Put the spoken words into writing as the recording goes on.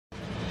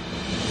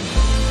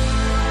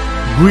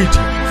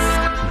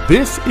Greetings,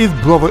 this is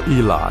Brother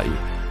Eli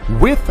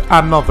with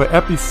another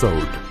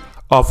episode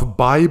of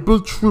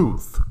Bible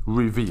Truth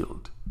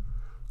Revealed.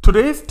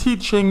 Today's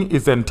teaching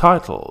is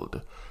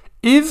entitled,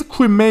 Is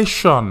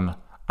Cremation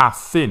a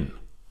Sin?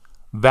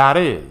 That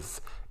is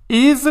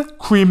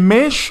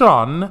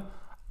cremation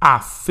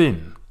a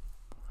sin?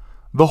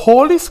 The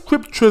Holy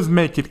Scriptures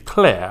make it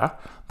clear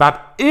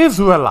that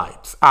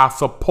Israelites are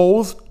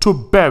supposed to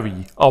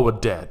bury our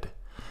dead.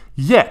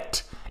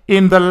 Yet,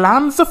 in the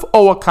lands of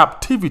our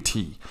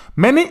captivity,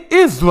 many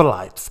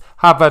Israelites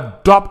have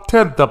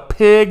adopted the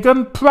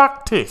pagan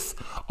practice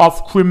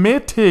of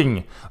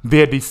cremating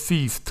their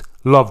deceased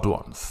loved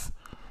ones.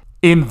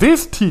 In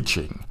this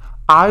teaching,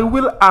 I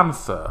will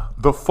answer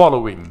the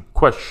following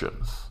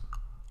questions.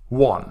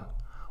 1.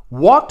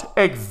 What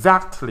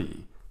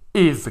exactly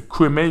is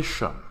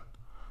cremation?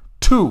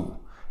 2.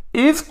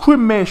 Is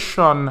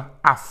cremation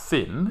a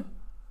sin?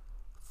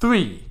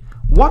 3.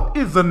 What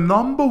is the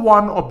number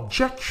one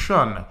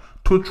objection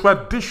to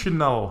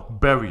traditional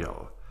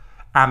burial?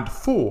 And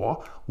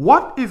 4.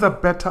 What is a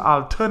better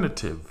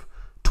alternative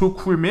to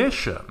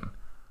cremation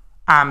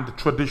and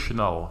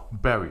traditional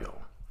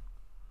burial?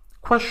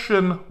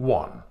 Question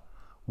 1.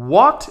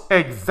 What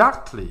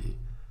exactly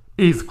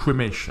is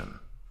cremation?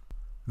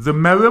 The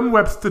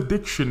Merriam-Webster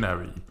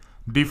Dictionary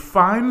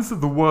defines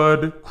the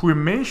word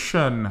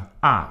cremation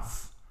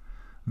as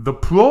the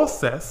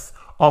process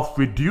of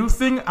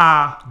reducing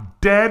a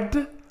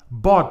dead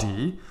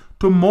body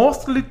to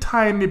mostly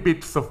tiny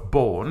bits of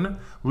bone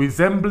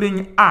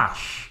resembling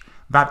ash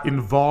that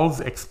involves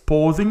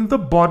exposing the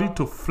body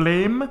to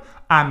flame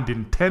and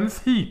intense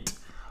heat,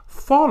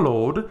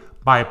 followed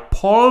by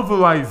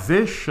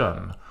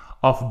pulverization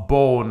of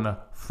bone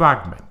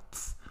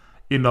fragments.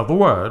 In other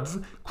words,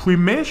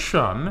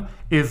 cremation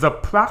is the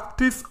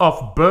practice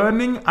of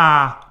burning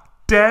a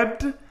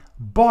dead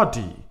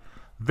body,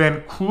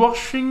 then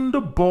crushing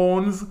the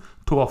bones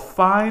to a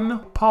fine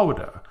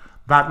powder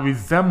that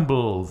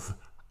resembles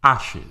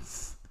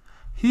ashes.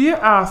 Here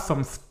are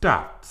some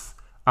stats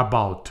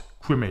about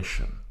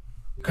cremation.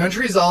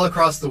 Countries all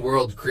across the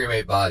world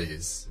cremate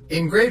bodies.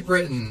 In Great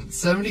Britain,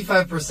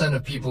 75%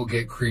 of people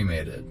get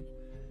cremated.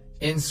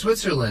 In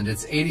Switzerland,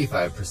 it's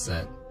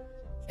 85%.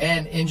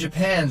 And in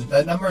Japan,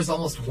 that number is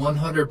almost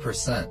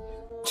 100%.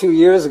 2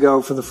 years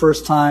ago, for the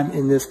first time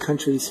in this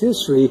country's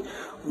history,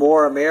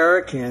 more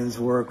Americans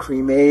were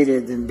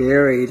cremated than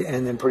buried,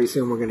 and then pretty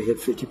soon we're going to hit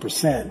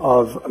 50%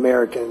 of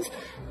Americans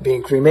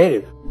being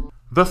cremated.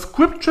 The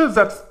scriptures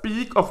that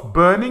speak of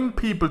burning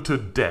people to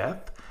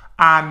death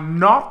are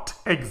not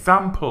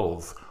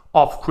examples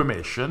of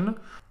cremation.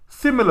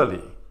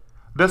 Similarly,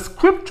 the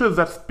scriptures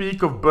that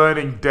speak of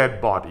burning dead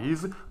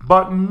bodies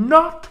but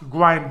not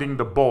grinding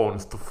the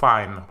bones to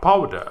fine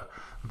powder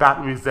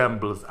that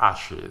resembles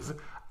ashes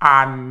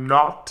are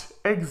not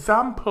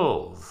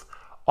examples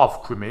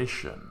of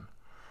cremation.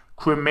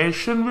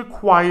 Cremation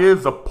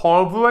requires the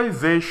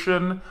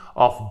pulverization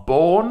of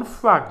bone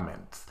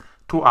fragments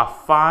to a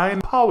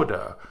fine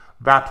powder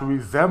that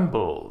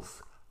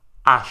resembles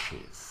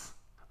ashes.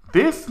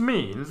 This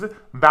means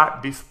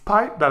that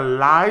despite the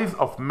lies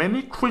of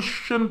many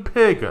Christian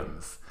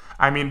pastors,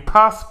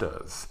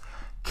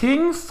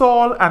 King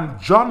Saul and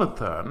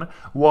Jonathan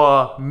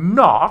were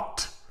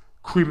not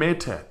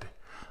cremated.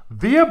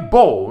 Their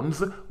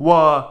bones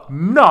were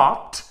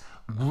not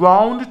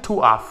ground to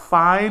a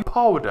fine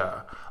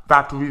powder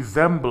that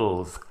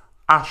resembles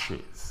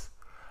ashes.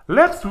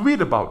 Let's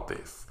read about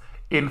this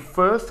in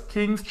 1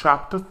 Kings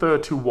chapter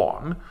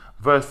 31,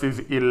 verses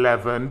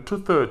 11 to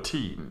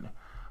 13.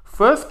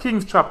 1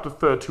 Kings chapter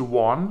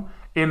 31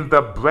 in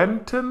the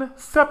Brenton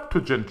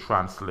Septuagint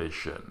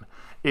translation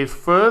is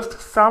 1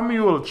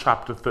 Samuel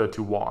chapter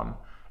 31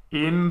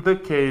 in the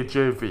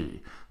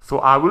KJV. So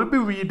I will be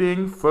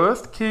reading 1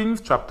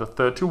 Kings chapter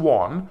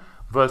 31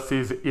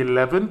 verses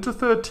 11 to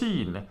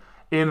 13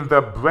 in the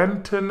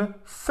Brenton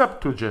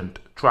Septuagint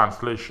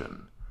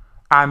translation.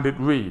 And it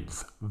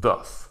reads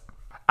thus,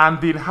 And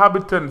the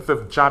inhabitants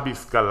of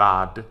Jabes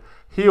Galad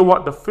hear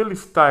what the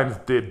Philistines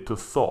did to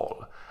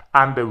Saul,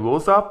 and they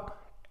rose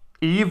up,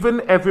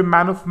 even every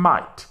man of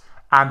might,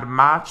 and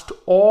marched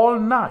all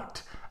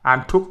night,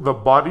 and took the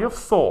body of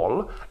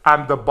Saul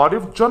and the body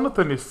of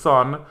Jonathan his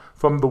son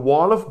from the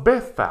wall of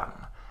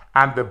Bethan,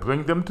 and they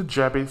bring them to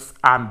Jabes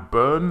and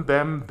burn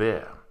them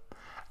there.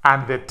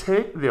 And they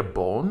take their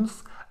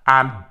bones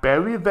and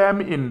bury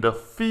them in the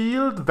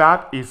field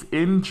that is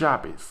in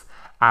Jabes,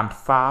 and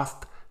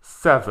fast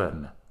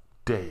 7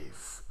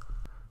 days.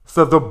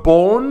 So the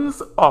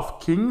bones of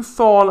King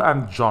Saul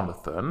and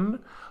Jonathan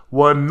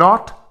were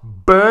not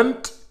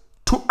burnt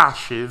to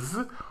ashes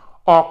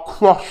or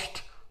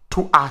crushed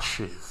to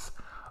ashes.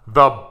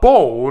 The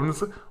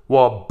bones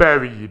were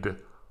buried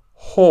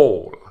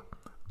whole.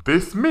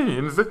 This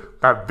means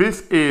that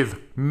this is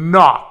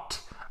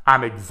not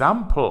an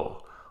example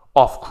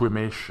of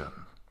cremation.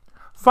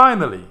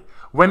 Finally,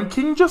 when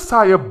King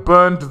Josiah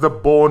burned the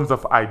bones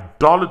of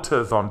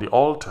idolaters on the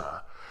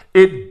altar,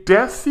 it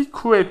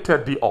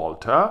desecrated the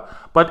altar,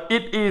 but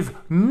it is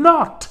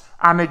not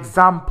an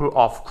example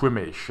of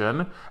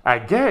cremation,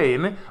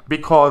 again,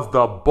 because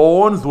the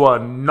bones were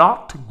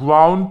not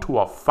ground to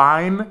a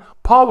fine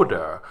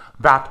powder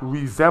that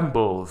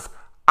resembles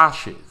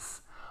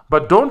ashes.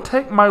 But don't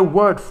take my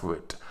word for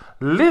it.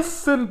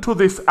 Listen to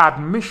this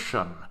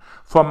admission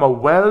from a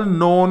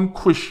well-known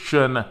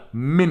Christian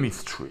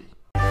ministry.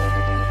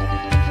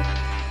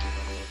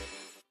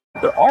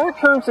 There are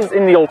occurrences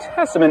in the Old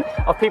Testament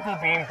of people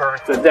being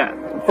burned to death.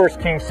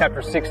 1 Kings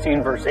chapter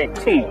 16, verse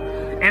 18,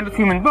 and of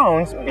human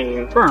bones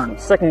being burned.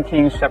 2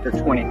 Kings chapter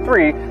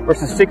 23,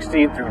 verses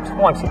 16 through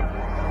 20.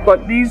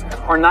 But these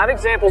are not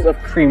examples of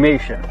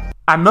cremation.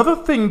 Another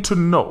thing to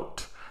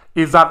note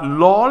is that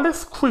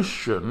lawless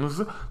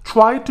Christians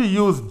try to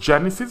use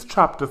Genesis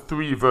chapter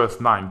 3,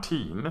 verse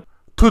 19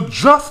 to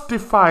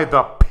justify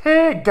the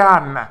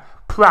pagan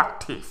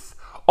practice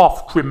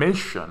of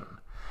cremation.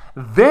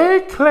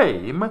 They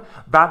claim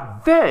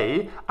that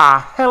they are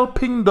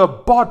helping the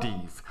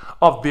bodies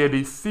of their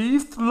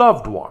deceased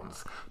loved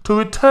ones to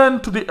return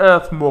to the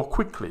earth more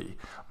quickly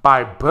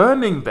by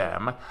burning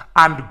them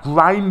and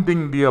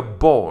grinding their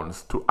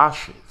bones to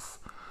ashes.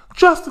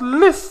 Just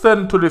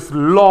listen to this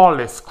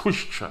lawless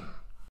Christian.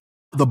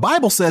 The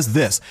Bible says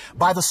this,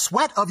 "By the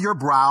sweat of your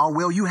brow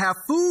will you have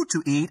food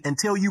to eat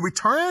until you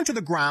return to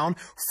the ground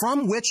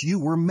from which you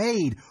were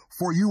made.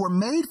 For you were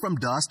made from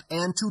dust,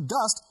 and to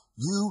dust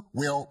you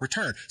will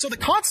return." So the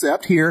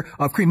concept here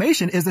of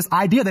cremation is this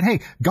idea that, hey,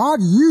 God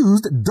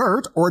used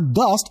dirt or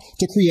dust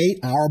to create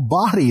our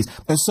bodies.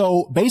 And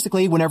so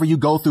basically, whenever you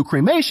go through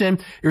cremation,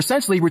 you're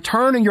essentially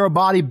returning your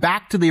body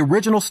back to the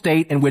original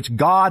state in which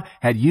God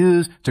had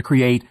used to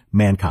create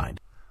mankind.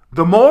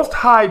 The Most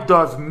High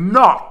does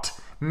not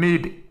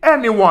need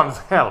anyone's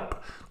help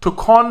to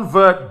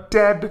convert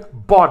dead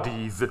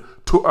bodies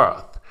to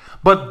earth.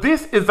 But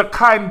this is the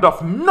kind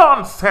of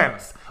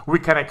nonsense we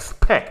can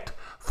expect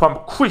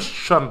from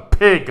Christian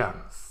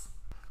pagans.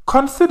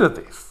 Consider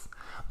this.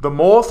 The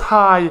Most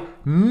High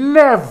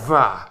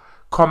never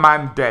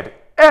commanded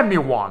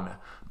anyone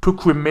to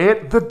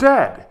cremate the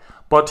dead,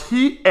 but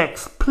he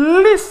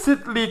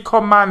explicitly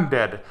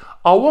commanded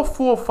our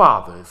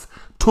forefathers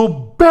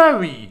to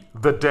bury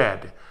the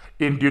dead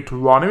in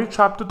Deuteronomy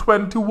chapter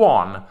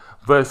 21,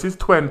 verses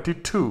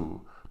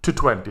 22 to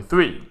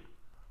 23.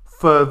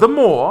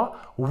 Furthermore,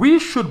 we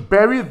should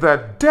bury the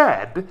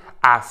dead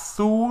as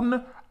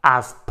soon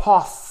as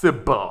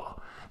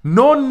possible.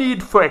 No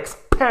need for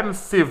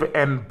expensive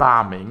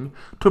embalming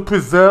to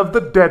preserve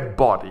the dead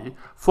body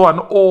for an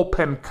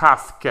open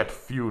casket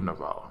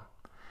funeral.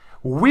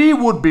 We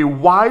would be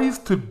wise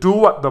to do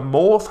what the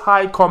Most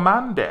High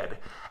commanded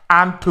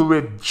and to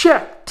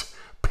reject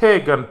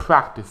pagan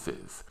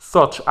practices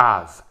such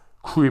as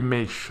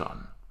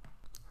cremation.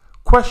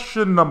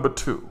 Question number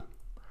 2.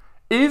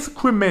 Is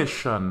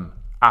cremation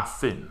a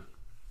sin?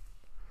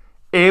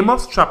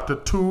 Amos chapter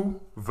 2,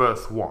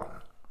 verse 1.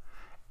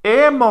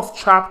 Amos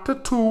chapter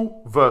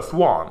 2, verse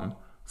 1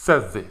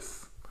 says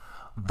this,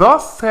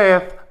 "Thus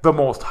saith the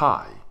Most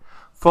High,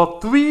 for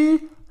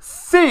 3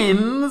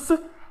 sins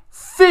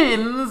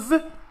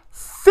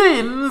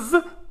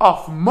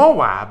of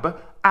Moab,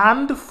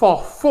 and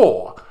for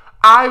 4,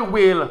 I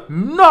will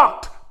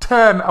not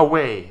turn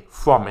away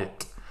from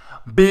it,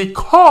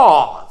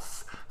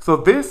 because," so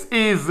this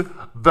is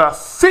the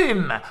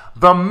sin,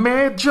 the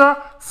major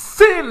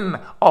sin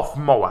of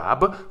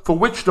Moab, for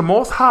which the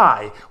Most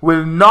High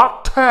will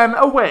not turn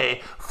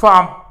away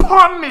from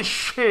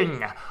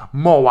punishing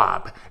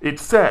Moab. It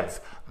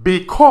says,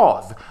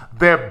 "Because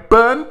they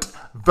burnt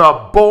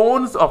the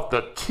bones of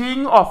the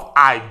king of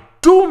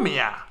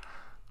Idumea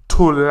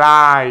to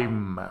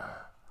lime."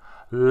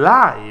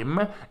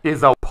 Lime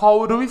is a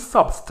powdery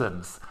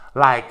substance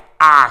like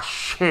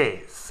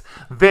ashes.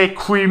 They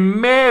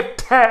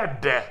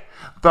cremated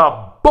the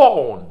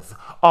bones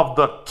of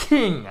the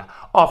king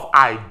of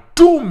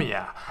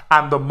Idumea,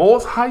 and the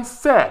Most High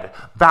said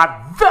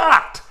that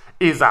that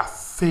is a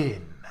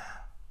sin.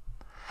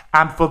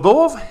 And for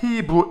those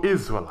Hebrew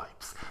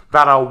Israelites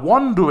that are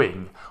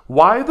wondering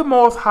why the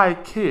Most High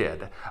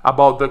cared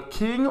about the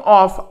king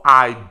of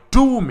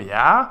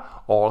Idumea,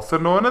 also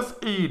known as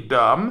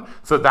Edom,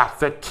 so that's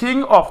the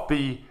king of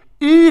the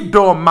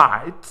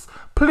Edomites,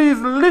 please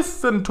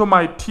listen to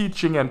my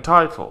teaching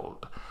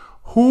entitled,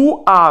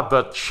 "Who are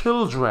the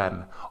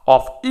children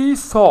of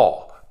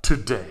Esau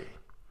today?"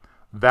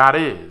 That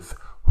is,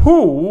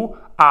 who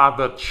are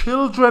the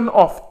children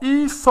of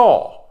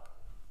Esau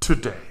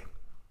today?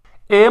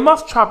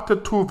 Amos chapter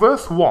 2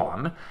 verse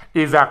 1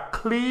 is a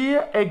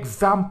clear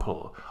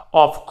example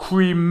of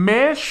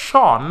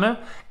cremation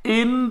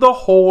in the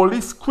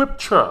Holy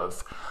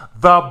Scriptures.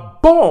 The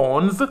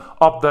bones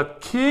of the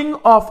king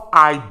of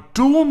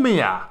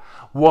Idumea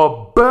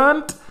were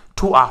burnt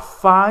to a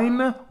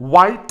fine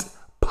white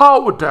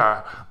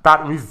powder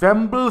that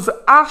resembles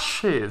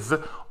ashes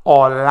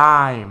or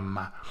lime.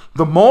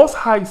 The Most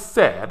High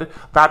said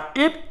that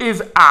it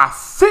is a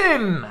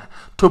sin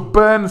to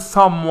burn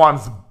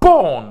someone's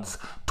bones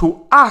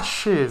to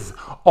ashes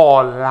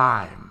or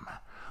lime.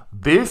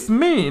 This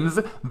means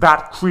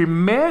that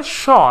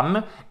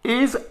cremation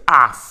is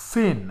a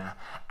sin,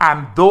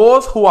 and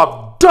those who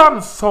have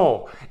done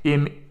so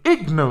in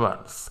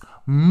ignorance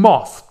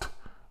must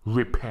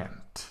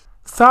repent.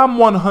 Psalm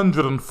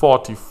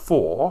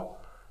 144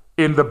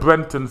 in the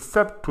Brenton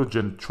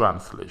Septuagint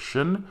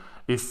translation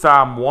is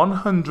Psalm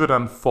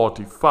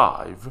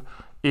 145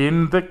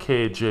 in the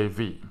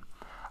KJV.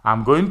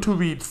 I'm going to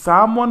read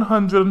Psalm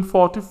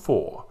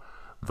 144,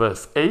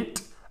 verse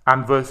 8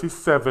 and verses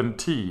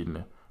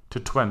 17 to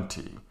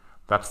 20.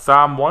 That's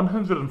Psalm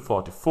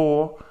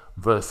 144,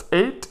 verse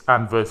 8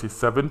 and verses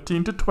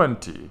 17 to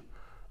 20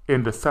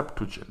 in the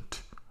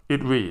Septuagint.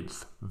 It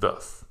reads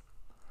thus: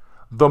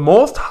 The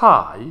Most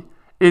High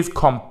is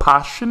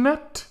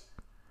compassionate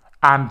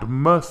and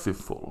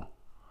merciful,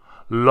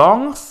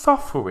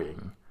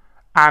 long-suffering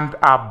and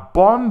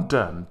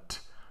abundant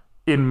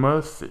in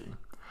mercy.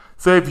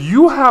 So if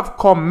you have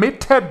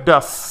committed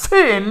the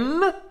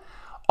sin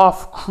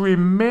of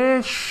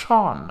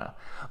cremation,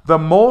 the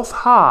Most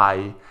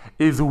High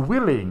is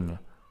willing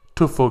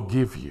to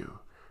forgive you.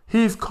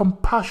 He is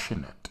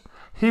compassionate.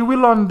 He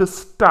will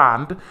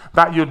understand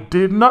that you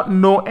did not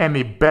know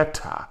any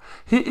better.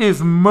 He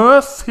is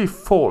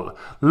merciful,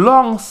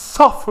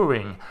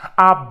 long-suffering,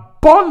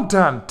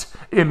 abundant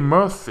in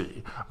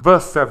mercy.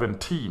 Verse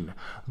 17,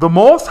 the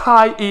Most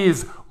High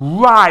is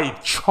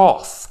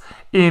righteous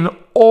in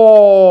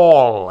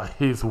all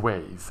his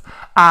ways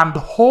and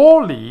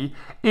holy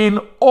in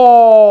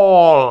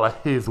all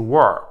his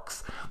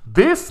works.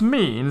 This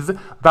means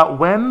that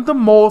when the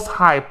Most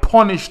High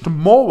punished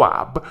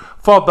Moab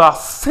for the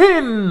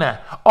sin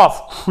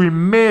of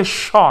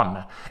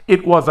cremation,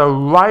 it was a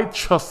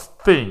righteous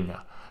thing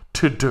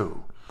to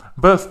do.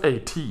 Verse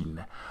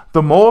 18,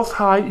 the Most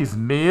High is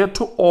near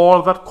to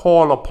all that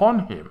call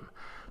upon him,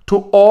 to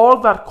all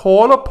that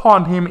call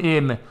upon him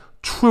in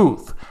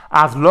truth.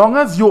 As long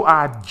as you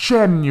are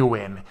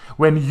genuine,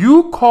 when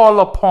you call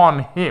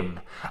upon him,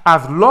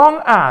 as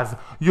long as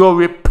your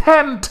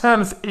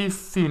repentance is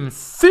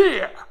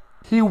sincere,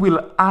 he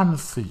will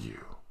answer you.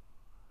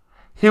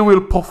 He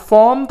will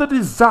perform the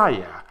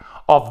desire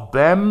of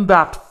them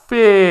that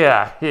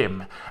fear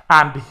him,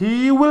 and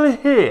he will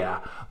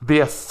hear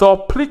their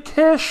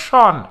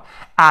supplication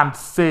and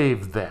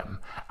save them.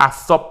 A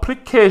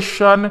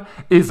supplication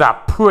is a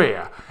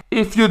prayer.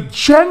 If you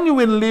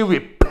genuinely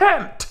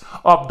repent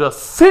of the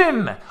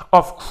sin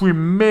of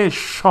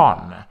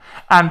cremation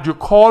and you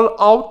call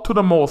out to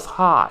the Most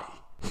High,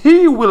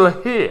 he will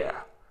hear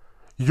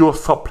your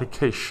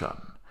supplication.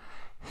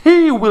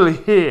 He will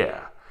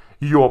hear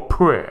your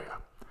prayer,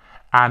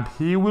 and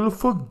he will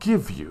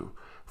forgive you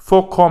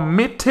for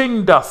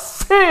committing the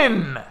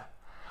sin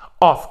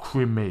of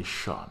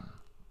cremation.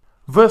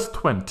 Verse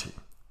 20,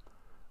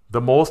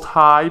 the Most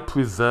High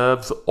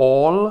preserves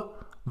all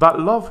that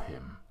love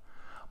him,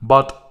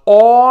 but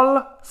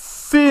all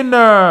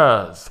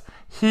sinners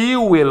he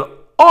will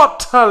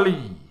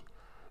utterly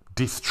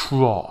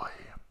destroy.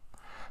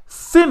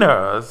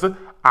 Sinners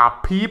are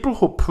people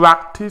who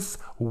practice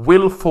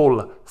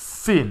willful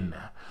sin.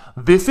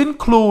 This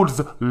includes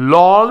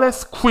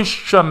lawless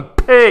Christian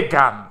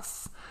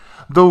pagans.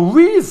 The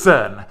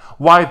reason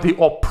why the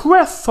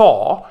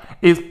oppressor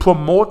is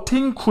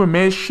promoting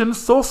cremation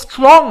so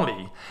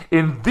strongly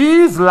in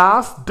these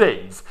last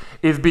days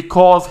is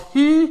because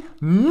he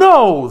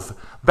knows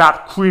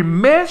that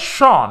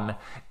cremation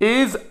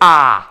is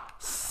a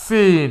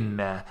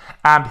sin,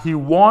 and he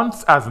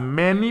wants as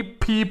many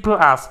people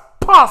as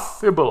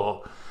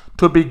possible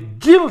to be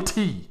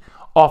guilty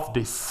of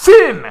the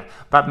sin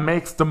that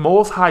makes the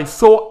Most High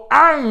so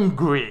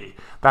angry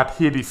that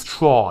he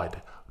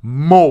destroyed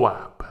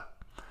Moab.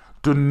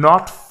 Do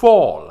not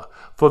fall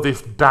for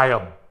this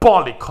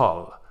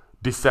diabolical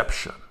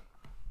deception.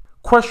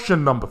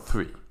 Question number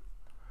 3.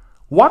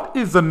 What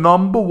is the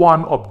number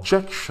one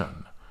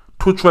objection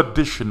to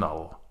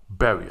traditional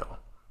burial?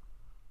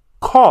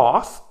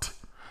 Cost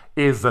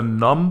is the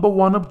number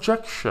one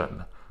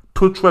objection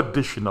to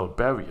traditional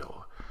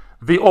burial.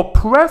 The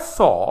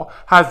oppressor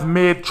has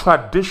made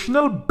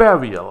traditional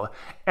burial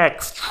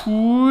extremely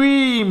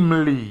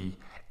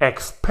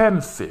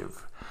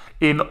expensive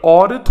in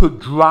order to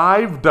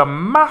drive the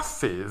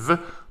masses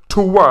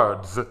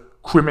towards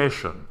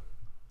cremation.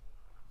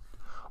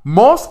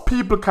 Most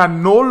people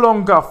can no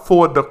longer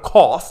afford the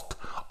cost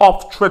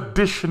of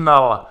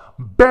traditional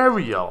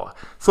burial,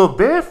 so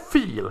they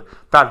feel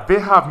that they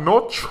have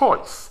no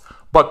choice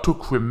but to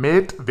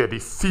cremate their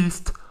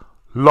deceased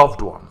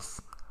loved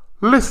ones.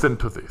 Listen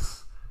to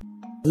this.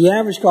 The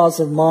average cost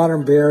of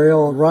modern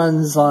burial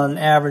runs on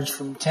average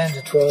from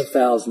 $10,000 to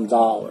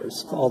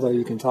 $12,000, although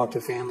you can talk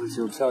to families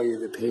who'll tell you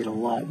they paid a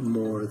lot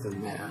more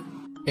than that.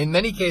 In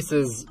many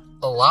cases,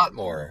 a lot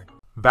more.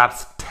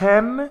 That's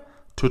 $10,000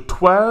 to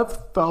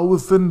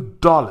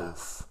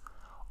 $12,000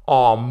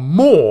 or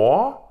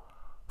more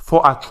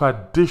for a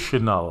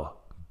traditional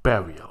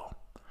burial.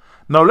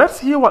 Now let's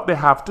hear what they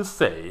have to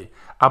say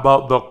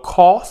about the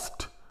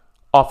cost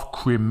of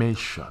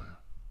cremation.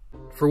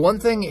 For one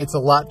thing, it's a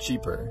lot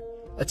cheaper.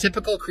 A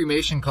typical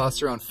cremation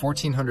costs around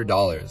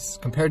 $1,400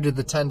 compared to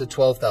the $10,000 to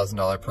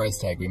 $12,000 price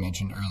tag we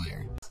mentioned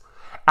earlier.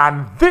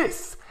 And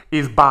this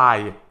is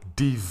by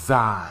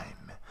design.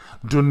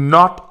 Do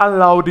not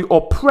allow the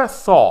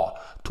oppressor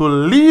to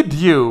lead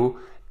you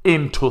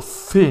into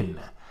sin.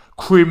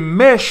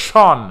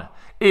 Cremation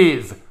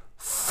is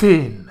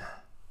sin.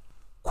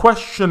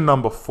 Question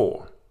number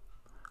 4.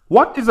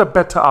 What is a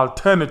better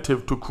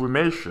alternative to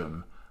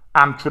cremation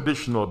and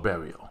traditional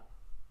burial?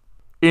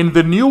 In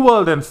the New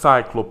World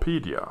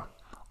Encyclopedia,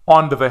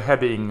 under the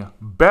heading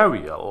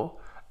Burial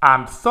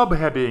and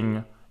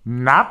subheading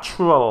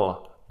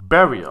Natural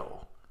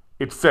Burial,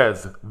 it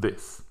says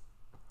this: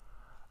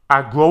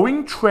 a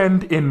growing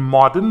trend in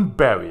modern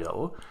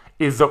burial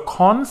is the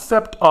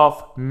concept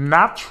of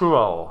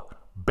natural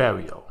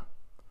burial.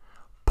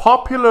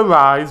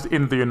 Popularized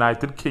in the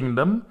United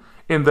Kingdom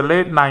in the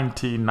late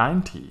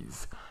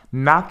 1990s,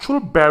 natural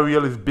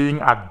burial is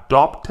being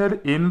adopted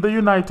in the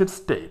United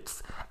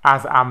States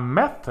as a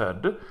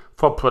method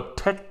for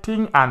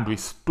protecting and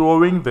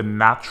restoring the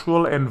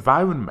natural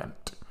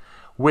environment.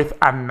 With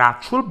a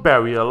natural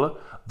burial,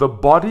 the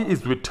body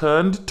is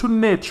returned to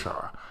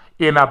nature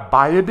in a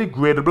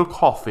biodegradable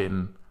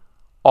coffin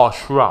or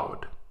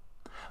shroud.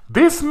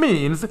 This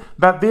means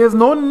that there is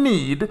no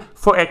need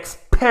for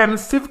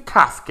expensive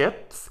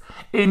caskets,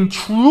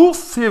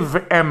 intrusive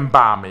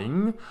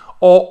embalming,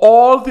 or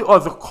all the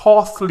other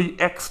costly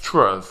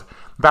extras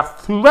that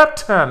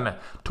threaten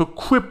to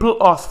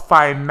cripple us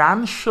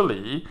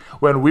financially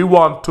when we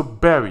want to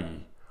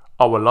bury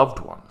our loved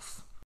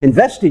ones.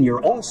 Invest in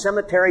your own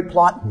cemetery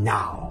plot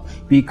now,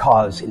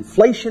 because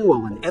inflation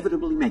will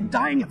inevitably make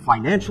dying a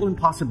financial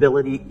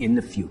impossibility in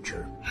the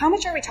future. How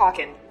much are we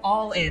talking?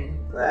 All in.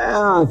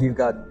 Well, if you've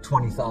got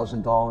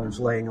 $20,000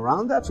 laying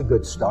around, that's a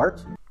good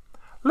start.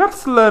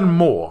 Let's learn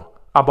more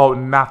about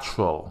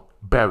natural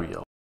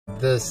burial.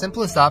 The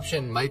simplest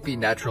option might be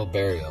natural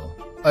burial.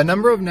 A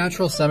number of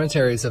natural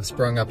cemeteries have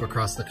sprung up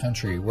across the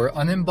country where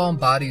unembalmed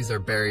bodies are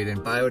buried in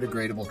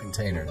biodegradable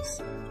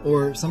containers,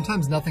 or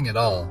sometimes nothing at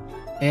all,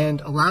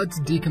 and allowed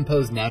to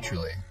decompose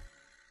naturally.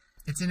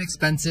 It's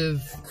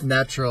inexpensive,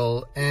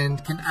 natural,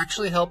 and can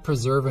actually help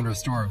preserve and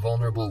restore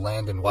vulnerable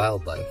land and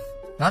wildlife.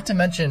 Not to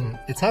mention,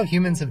 it's how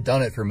humans have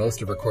done it for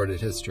most of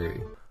recorded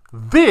history.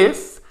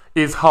 This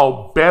is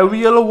how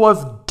burial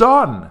was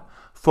done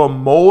for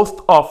most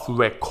of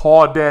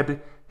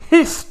recorded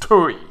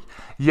history.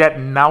 Yet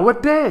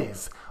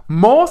nowadays,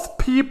 most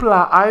people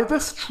are either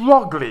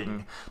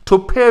struggling to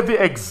pay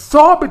the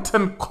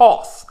exorbitant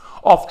cost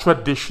of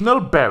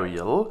traditional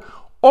burial,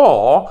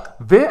 or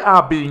they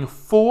are being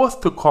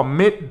forced to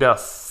commit the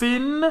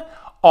sin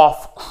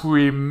of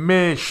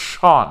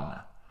cremation.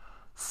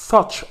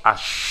 Such a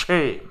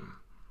shame.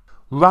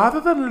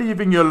 Rather than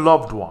leaving your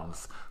loved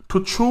ones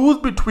to choose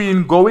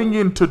between going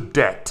into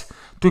debt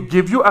to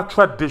give you a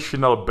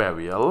traditional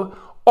burial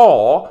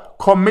or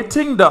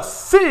committing the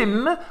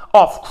sin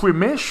of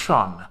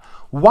cremation,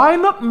 why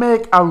not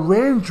make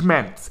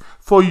arrangements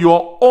for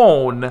your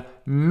own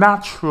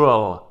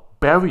natural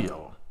burial?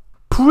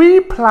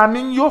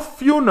 Pre-planning your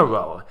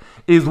funeral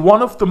is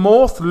one of the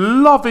most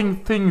loving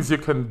things you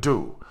can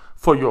do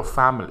for your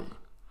family.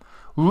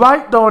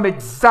 Write down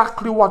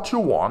exactly what you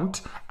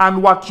want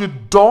and what you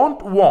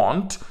don't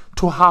want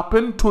to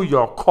happen to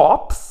your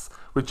corpse,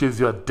 which is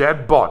your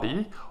dead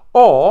body,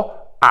 or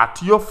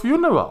at your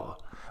funeral.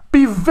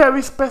 Be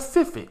very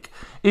specific.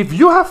 If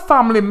you have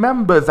family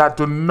members that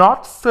do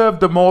not serve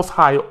the Most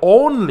High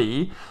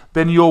only,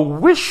 then your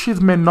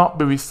wishes may not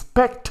be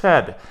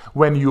respected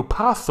when you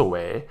pass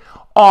away,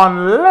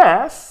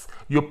 unless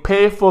you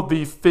pay for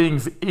these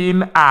things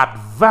in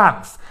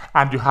advance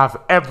and you have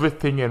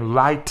everything in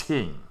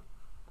writing.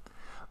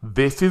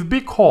 This is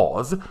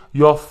because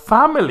your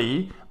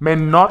family may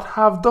not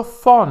have the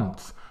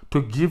funds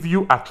to give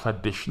you a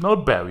traditional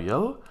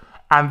burial,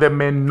 and they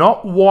may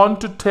not want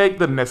to take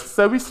the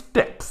necessary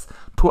steps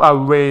to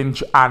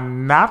arrange a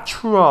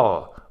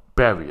natural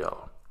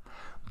burial.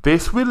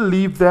 This will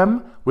leave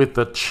them with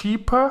the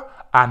cheaper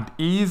and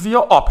easier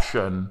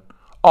option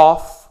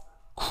of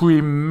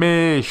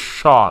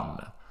cremation.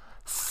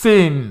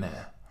 Sin.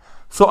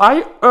 So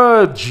I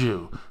urge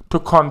you to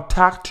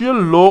contact your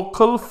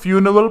local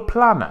funeral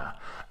planner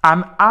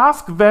and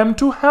ask them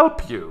to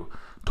help you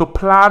to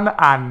plan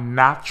a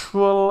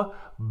natural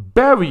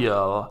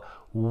burial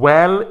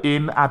well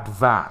in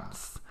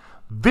advance.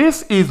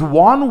 This is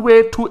one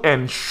way to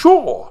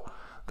ensure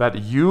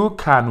that you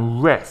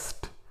can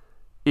rest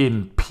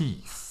in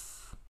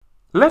peace.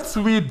 Let's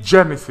read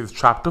Genesis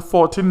chapter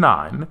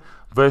 49,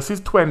 verses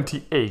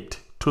 28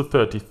 to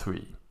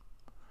 33.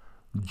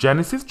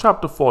 Genesis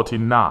chapter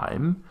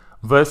 49,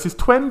 verses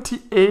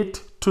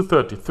 28 to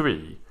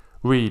 33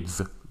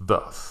 reads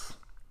thus: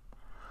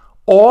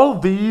 All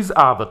these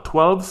are the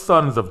 12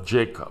 sons of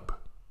Jacob.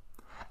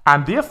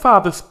 And their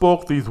father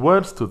spoke these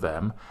words to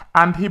them,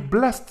 and he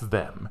blessed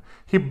them.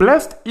 He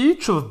blessed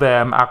each of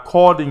them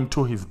according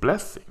to his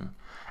blessing.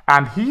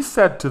 And he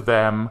said to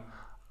them,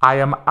 I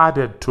am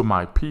added to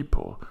my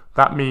people.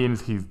 That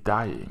means he's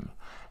dying.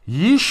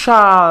 Ye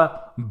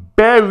shall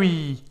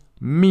bury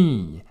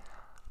me.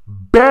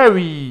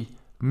 Bury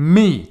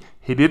me.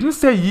 He didn't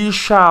say ye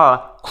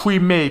shall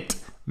cremate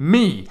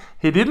me.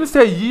 He didn't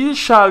say, ye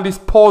shall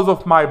dispose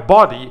of my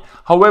body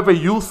however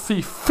you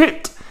see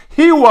fit.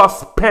 He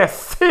was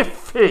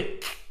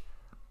specific.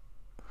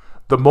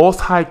 The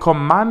Most High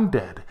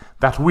commanded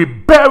that we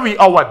bury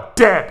our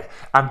dead.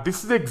 And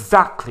this is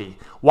exactly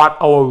what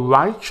our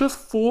righteous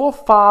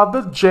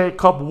forefather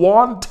Jacob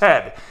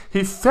wanted.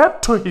 He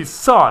said to his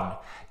son,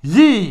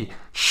 ye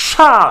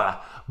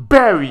shall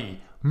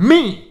bury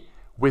me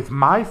with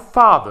my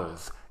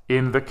fathers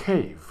in the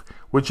cave,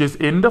 which is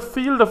in the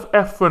field of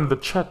Ephron the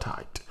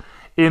Chetite,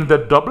 in the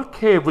double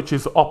cave which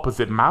is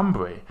opposite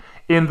Mamre,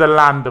 in the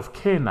land of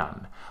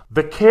Canaan,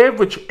 the cave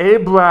which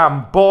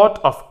Abraham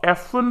bought of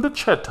Ephron the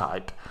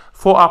Chetite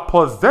for a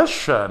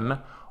possession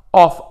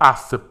of a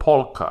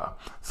sepulchre.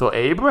 So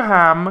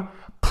Abraham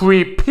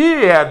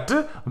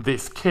prepared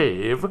this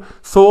cave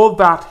so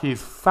that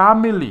his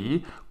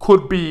family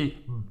could be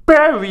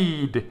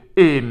buried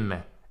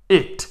in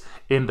it.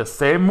 In the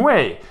same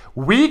way,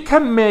 we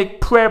can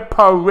make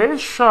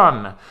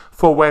preparation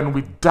for when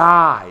we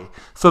die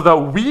so that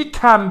we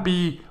can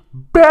be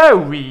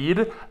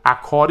buried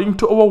according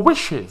to our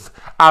wishes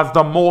as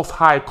the Most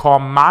High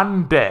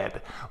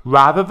commanded,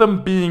 rather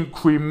than being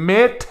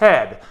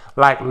cremated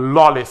like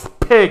lawless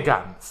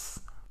pagans.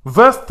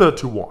 Verse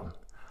 31.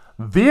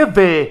 There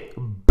they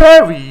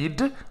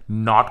buried,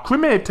 not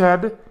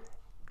cremated,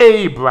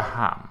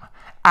 Abraham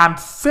and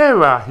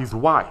Sarah his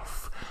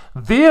wife.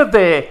 There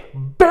they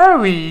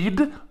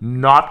buried,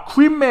 not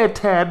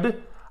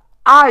cremated,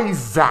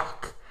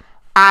 Isaac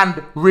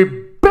and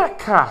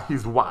Rebekah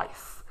his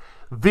wife.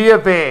 There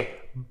they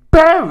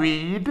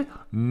buried,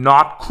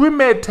 not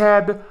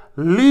cremated,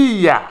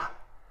 Leah.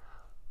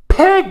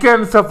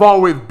 Pagans have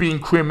always been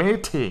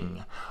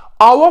cremating.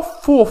 Our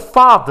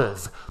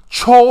forefathers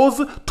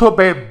chose to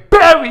be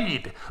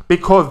buried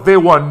because they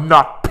were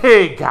not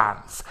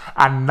pagans,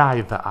 and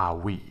neither are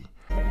we.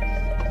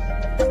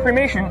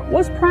 Cremation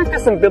was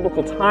practiced in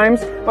biblical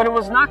times, but it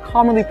was not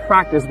commonly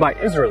practiced by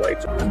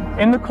Israelites.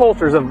 In the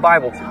cultures of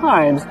Bible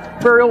times,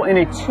 burial in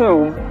a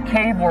tomb,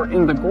 cave, or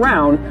in the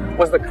ground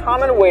was the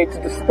common way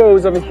to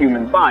dispose of a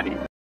human body.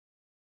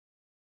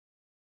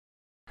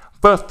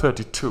 Verse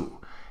 32.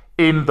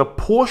 In the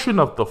portion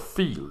of the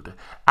field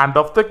and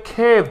of the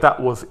cave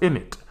that was in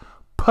it,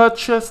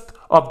 purchased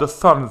of the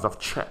sons of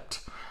Chet.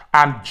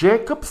 And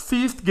Jacob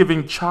ceased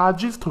giving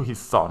charges to his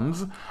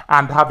sons,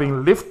 and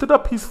having lifted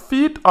up his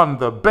feet on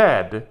the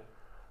bed,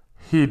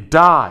 he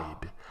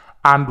died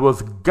and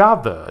was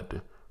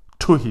gathered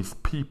to his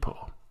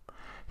people.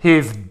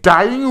 His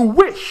dying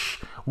wish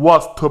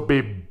was to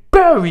be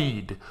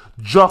buried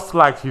just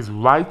like his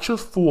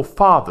righteous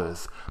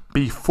forefathers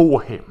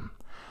before him.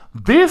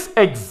 This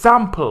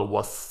example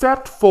was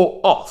set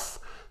for us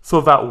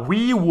so that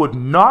we would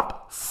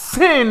not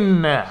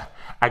sin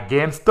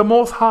against the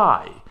Most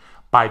High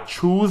by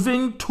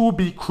choosing to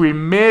be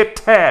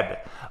cremated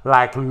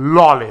like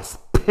lawless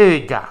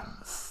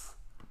pagans.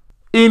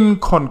 In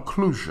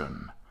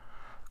conclusion,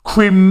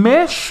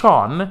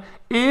 cremation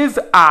is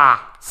a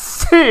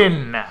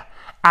sin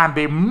and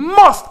it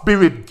must be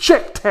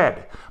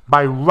rejected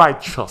by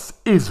righteous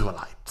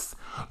Israelites.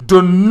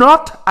 Do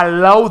not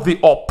allow the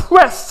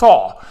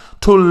oppressor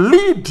to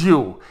lead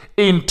you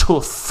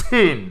into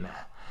sin.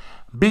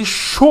 Be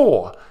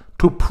sure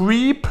to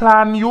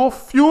pre-plan your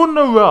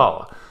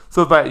funeral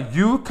so that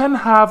you can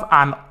have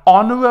an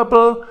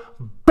honorable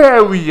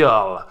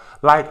burial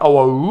like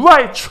our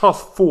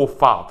righteous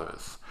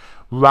forefathers,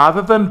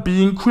 rather than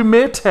being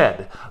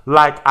cremated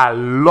like a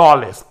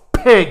lawless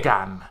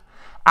pagan.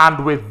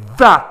 And with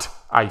that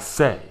I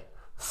say,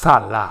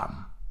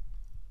 Salam.